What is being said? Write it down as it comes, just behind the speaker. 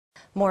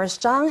Morris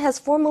Chang has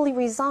formally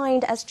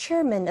resigned as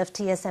chairman of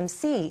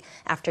TSMC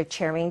after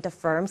chairing the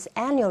firm's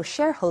annual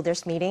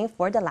shareholders meeting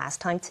for the last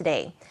time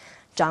today.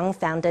 Chang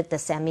founded the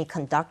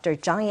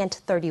semiconductor giant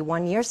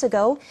 31 years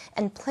ago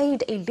and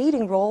played a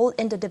leading role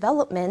in the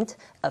development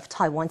of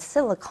Taiwan's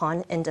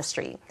silicon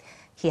industry.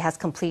 He has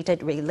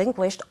completed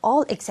relinquished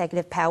all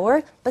executive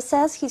power, but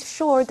says he's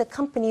sure the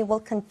company will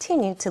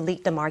continue to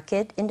lead the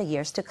market in the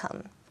years to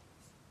come.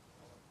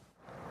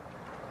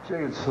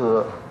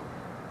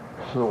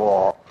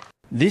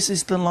 This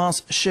is the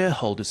last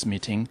shareholders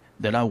meeting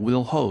that I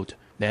will hold.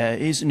 There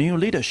is new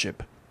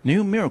leadership.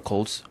 New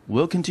miracles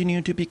will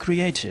continue to be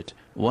created,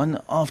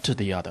 one after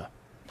the other.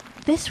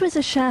 This was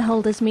a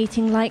shareholders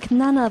meeting like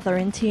none other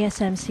in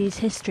TSMC's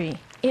history.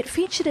 It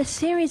featured a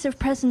series of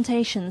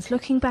presentations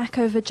looking back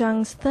over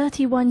Chang's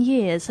 31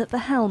 years at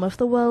the helm of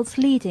the world's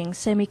leading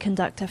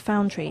semiconductor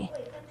foundry.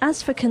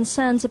 As for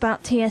concerns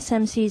about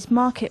TSMC's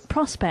market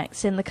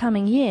prospects in the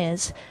coming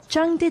years,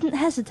 Chang didn't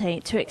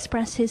hesitate to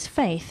express his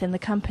faith in the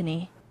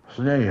company.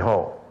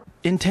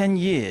 In 10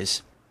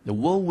 years, the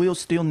world will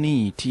still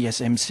need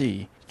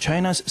TSMC.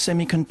 China's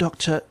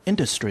semiconductor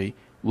industry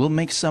will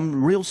make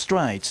some real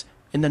strides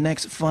in the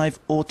next 5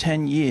 or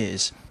 10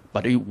 years,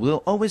 but it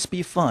will always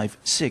be 5,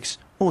 6,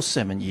 or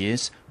 7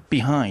 years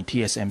behind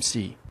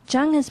TSMC.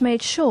 Chang has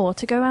made sure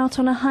to go out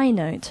on a high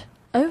note.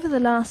 Over the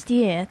last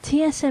year,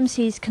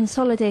 TSMC's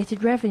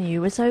consolidated revenue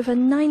was over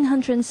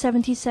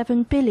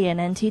 977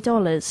 billion NT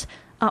dollars,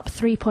 up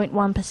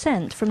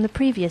 3.1% from the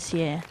previous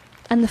year.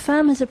 And the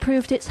firm has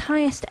approved its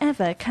highest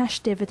ever cash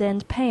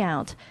dividend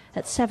payout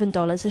at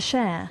 $7 a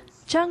share.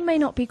 Chang may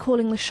not be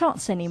calling the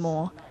shots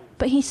anymore,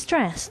 but he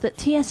stressed that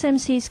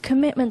TSMC's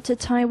commitment to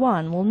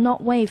Taiwan will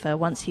not waver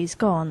once he's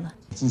gone.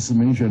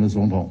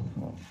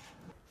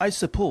 I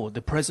support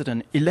the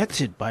president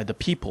elected by the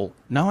people.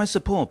 Now I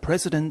support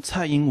President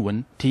Tsai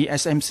Ing-wen.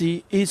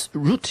 TSMC is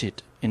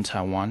rooted in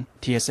Taiwan.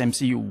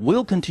 TSMC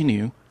will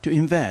continue to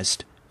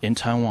invest in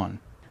Taiwan.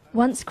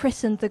 Once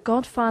christened the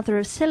Godfather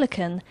of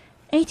Silicon,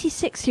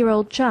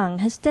 86-year-old Chang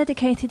has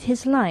dedicated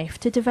his life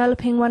to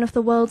developing one of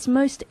the world's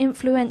most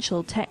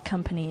influential tech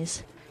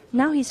companies.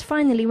 Now he's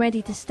finally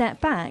ready to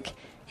step back.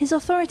 His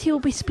authority will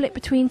be split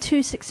between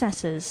two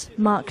successors,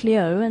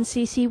 Liu and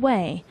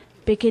C.C,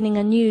 beginning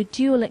a new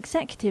dual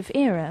executive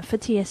era for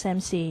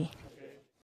TSMC.